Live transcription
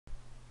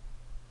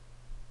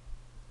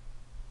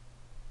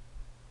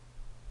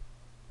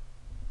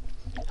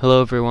Hello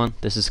everyone,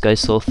 this is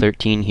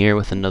GuySoul13 here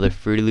with another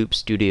Fruity Loop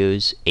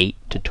Studios 8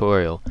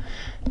 tutorial.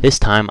 This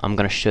time I'm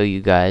going to show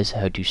you guys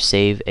how to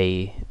save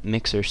a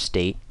mixer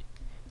state,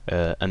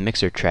 a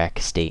mixer track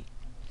state.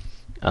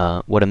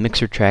 What a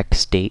mixer track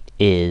state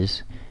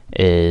is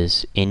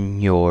in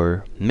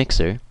your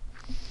mixer,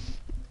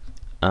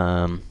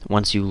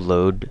 once you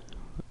load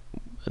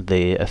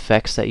the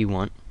effects that you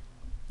want,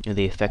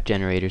 the effect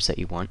generators that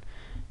you want,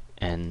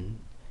 and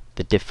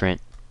the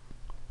different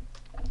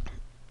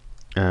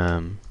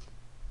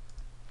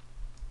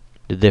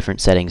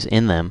settings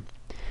in them.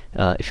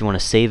 If you want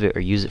to save it or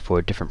use it for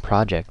a different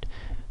project,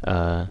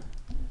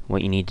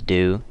 what you need to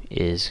do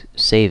is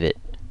save it,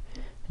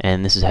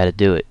 and this is how to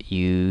do it.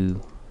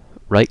 You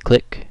right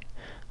click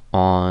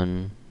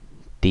on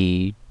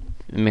the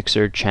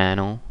mixer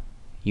channel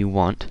you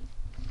want,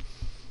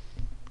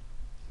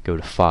 go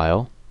to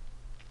File,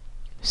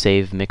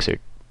 Save Mixer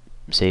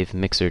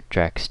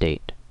Track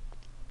State,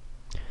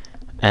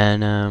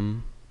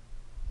 and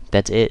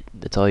that's it.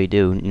 That's all you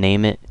do.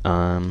 Name it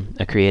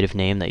a creative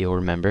name that you'll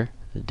remember.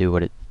 Do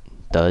what it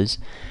does.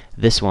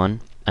 This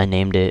one, I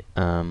named it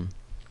Gated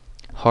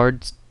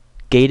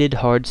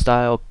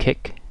Hardstyle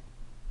Kick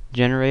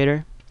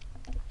Generator.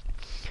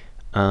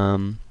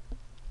 The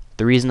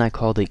reason I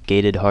called it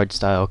Gated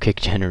Hardstyle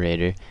Kick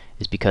Generator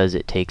is because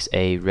it takes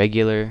a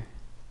regular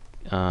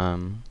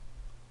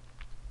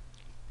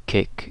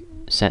kick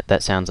set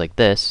that sounds like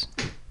this,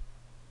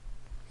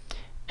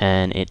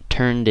 and it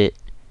turned it,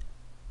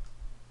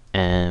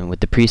 and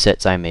with the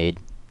presets I made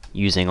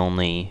using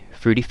only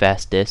Fruity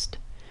Fast Dist,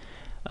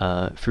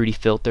 Fruity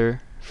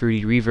Filter,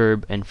 Fruity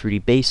Reverb, and Fruity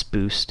Bass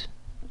Boost,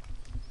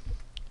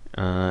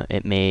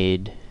 it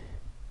made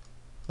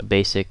a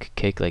basic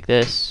kick like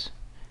this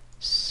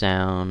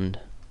sound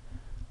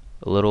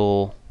a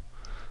little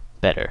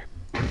better.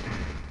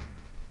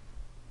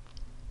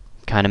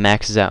 Kinda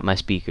maxes out my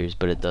speakers,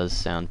 but it does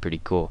sound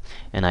pretty cool,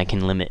 and I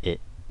can limit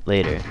it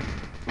later.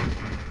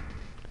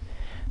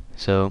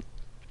 So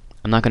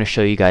I'm not going to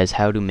show you guys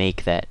how to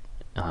make that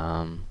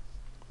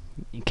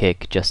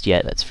kick just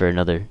yet. That's for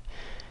another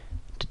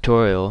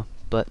tutorial.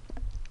 But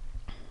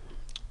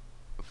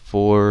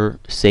for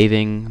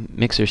saving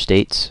mixer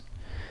states,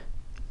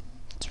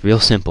 it's real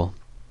simple.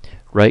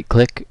 Right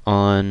click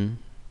on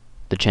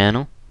the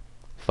channel,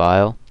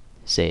 File,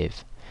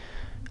 Save.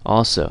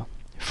 Also,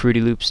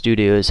 Fruity Loop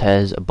Studios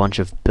has a bunch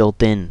of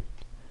built-in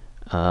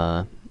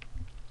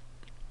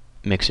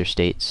mixer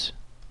states.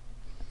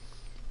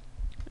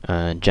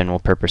 General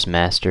purpose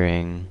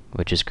mastering,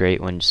 which is great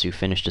once you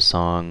finished a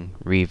song,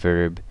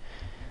 reverb,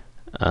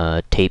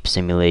 tape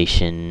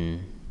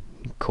simulation,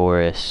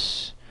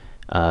 chorus,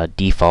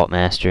 default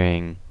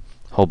mastering,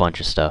 whole bunch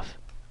of stuff.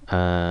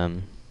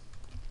 Load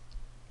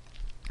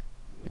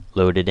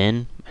it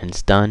in and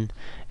it's done.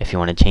 If you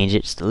want to change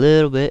it just a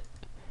little bit,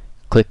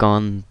 click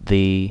on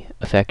the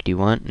effect you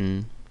want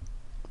and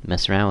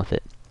mess around with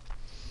it.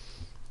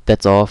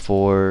 That's all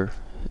for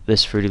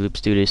this Fruity Loop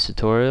Studios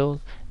tutorial,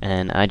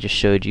 and I just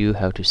showed you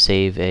how to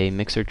save a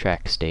mixer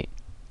track state.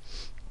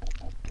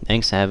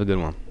 Thanks, have a good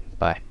one.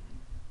 Bye.